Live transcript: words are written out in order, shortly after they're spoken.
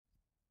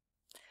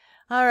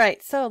All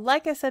right, so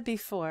like I said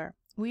before,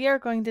 we are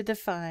going to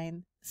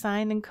define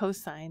sine and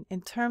cosine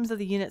in terms of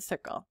the unit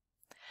circle.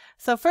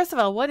 So first of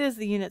all, what is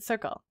the unit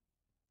circle?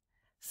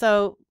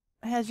 So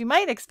as you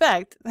might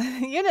expect,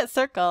 the unit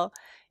circle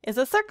is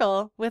a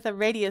circle with a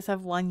radius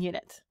of 1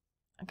 unit.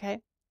 Okay,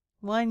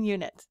 1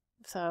 unit.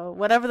 So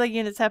whatever the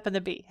units happen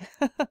to be.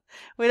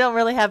 We don't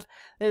really have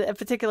a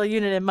particular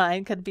unit in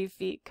mind. Could be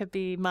feet, could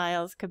be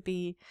miles, could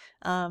be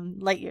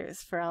light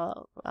years for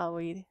all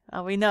we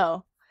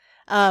know.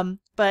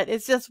 But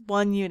it's just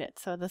 1 unit.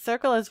 So the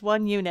circle is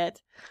 1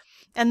 unit.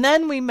 And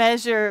then we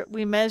measure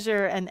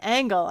an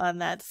angle on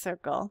that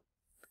circle.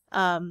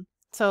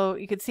 So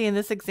you could see in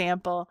this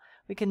example,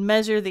 we can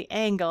measure the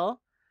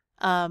angle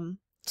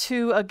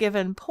to a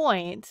given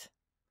point,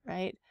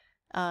 right,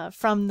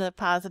 from the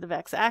positive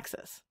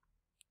x-axis.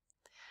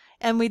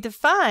 And we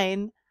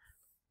define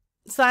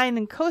sine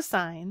and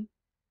cosine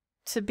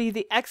to be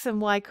the x and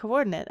y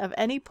coordinate of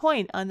any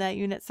point on that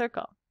unit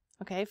circle,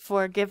 okay,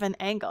 for a given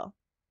angle.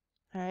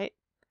 All right.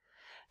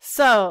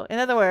 So, in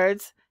other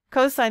words,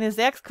 cosine is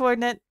the x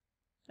coordinate,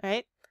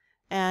 right,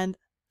 and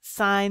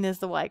sine is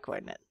the y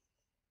coordinate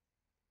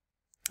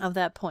of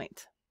that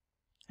point.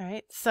 All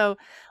right. So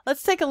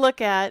let's take a look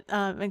at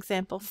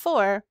example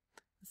 4.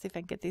 Let's see if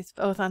I can get these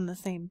both on the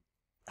same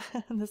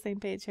on the same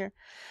page here.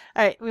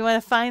 All right, we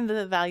want to find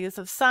the values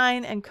of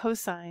sine and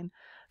cosine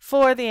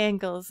for the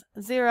angles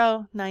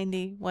 0,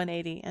 90,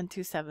 180, and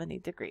 270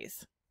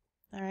 degrees.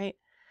 All right,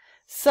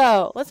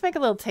 so let's make a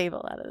little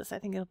table out of this. I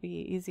think it'll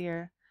be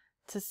easier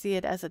to see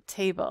it as a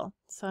table.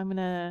 So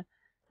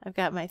I've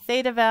got my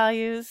theta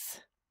values,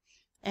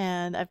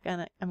 and I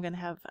think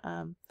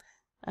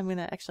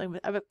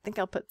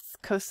I'll put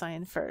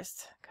cosine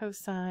first.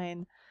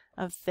 Cosine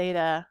of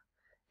theta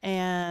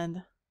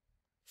and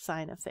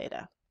sine of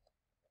theta.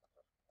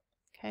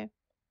 Okay.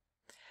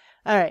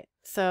 All right.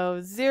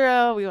 So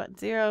 0, we want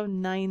 0,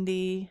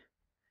 90,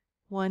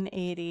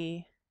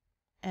 180,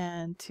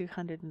 and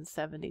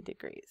 270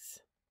 degrees.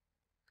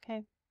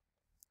 Okay.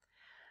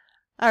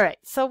 All right.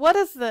 So what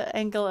does the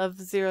angle of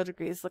 0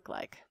 degrees look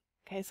like?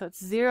 Okay. So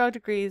it's 0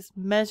 degrees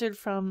measured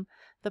from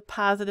the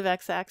positive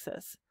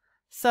x-axis.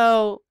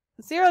 So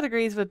 0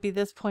 degrees would be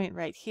this point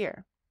right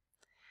here.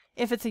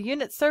 If it's a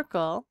unit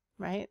circle,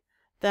 right,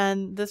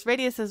 then this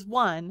radius is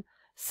 1.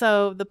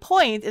 So the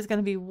point is going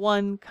to be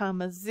 1,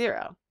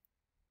 0,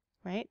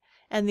 right?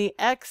 And the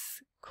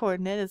x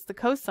coordinate is the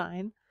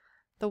cosine.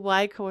 The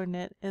y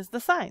coordinate is the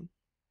sine.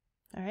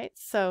 All right.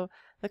 So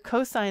the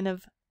cosine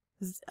of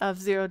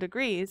 0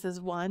 degrees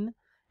is 1,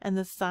 and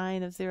the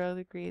sine of 0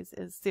 degrees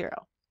is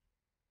 0.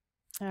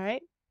 All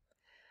right.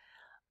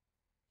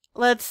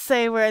 Let's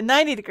say we're at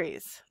 90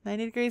 degrees.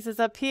 90 degrees is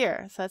up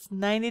here. So that's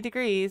 90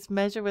 degrees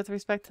measured with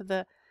respect to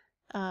the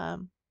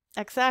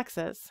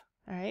x-axis.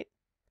 All right.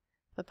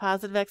 The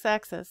positive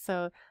x-axis.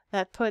 So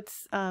that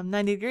puts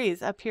 90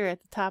 degrees up here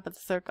at the top of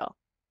the circle.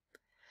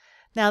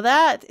 Now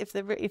that, if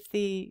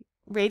the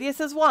radius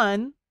is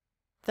 1,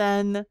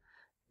 then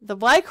the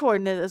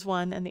y-coordinate is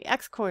 1 and the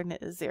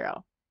x-coordinate is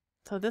 0.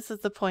 So this is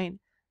the point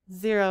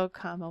 0,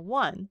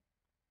 1.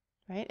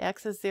 Right?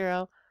 X is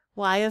 0,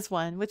 y is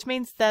 1, which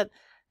means that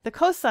the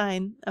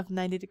cosine of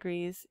 90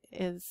 degrees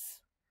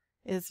is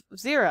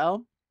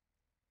 0,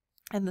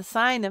 and the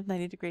sine of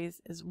 90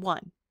 degrees is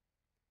 1.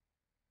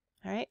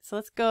 All right, so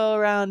let's go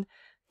around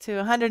to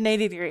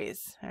 180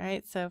 degrees. All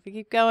right, so if we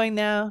keep going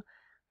now,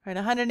 we're at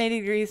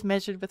 180 degrees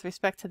measured with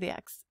respect to the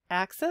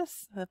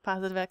x-axis, the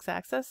positive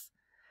x-axis.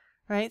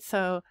 Right,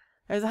 so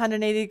there's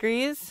 180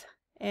 degrees,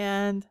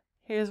 and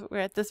we're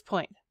at this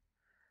point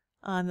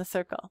on the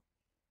circle.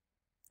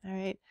 All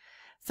right,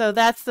 so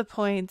that's the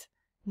point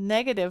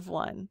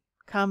 -1,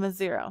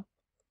 0.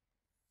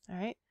 All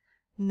right,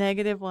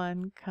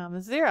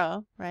 -1,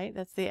 0, right?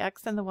 That's the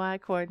x and the y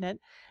coordinate.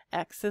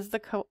 X is the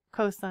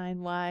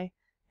cosine, y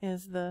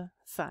is the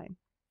sine.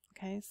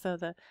 Okay, so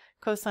the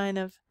cosine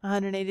of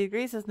 180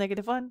 degrees is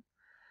 -1.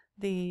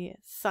 The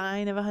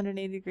sine of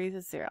 180 degrees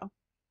is 0.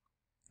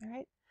 All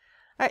right.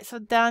 All right, so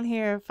down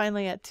here,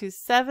 finally at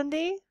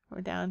 270, we're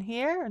down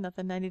here,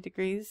 another 90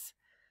 degrees.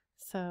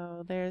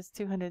 So there's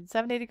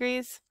 270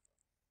 degrees.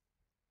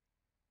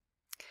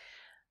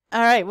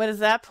 All right, what is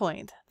that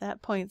point?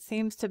 That point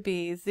seems to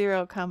be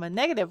 0,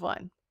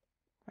 -1,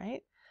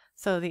 right?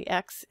 So the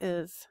x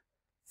is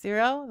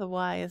 0, the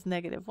y is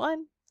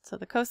 -1. So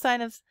the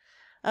cosine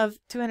of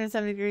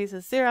 270 degrees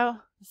is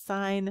 0. The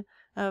sine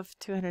of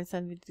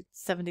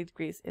 270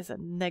 degrees is a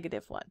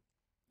 -1.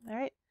 All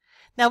right.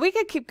 Now we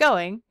could keep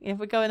going. If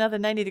we go another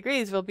 90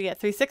 degrees, we'll be at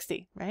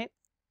 360, right?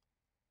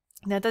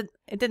 Now it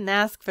didn't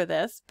ask for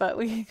this, but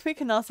we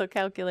can also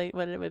calculate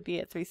what it would be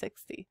at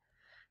 360,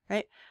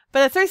 right?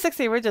 But at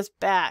 360, we're just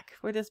back.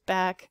 We're just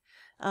back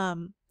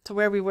to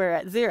where we were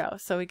at 0.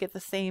 So we get the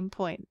same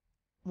point,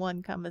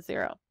 1,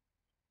 0.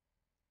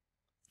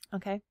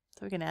 Okay,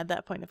 so we can add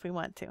that point if we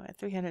want to at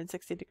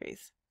 360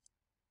 degrees.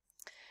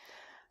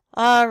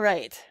 All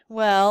right,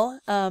 well,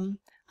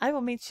 I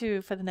will meet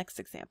you for the next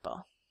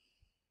example.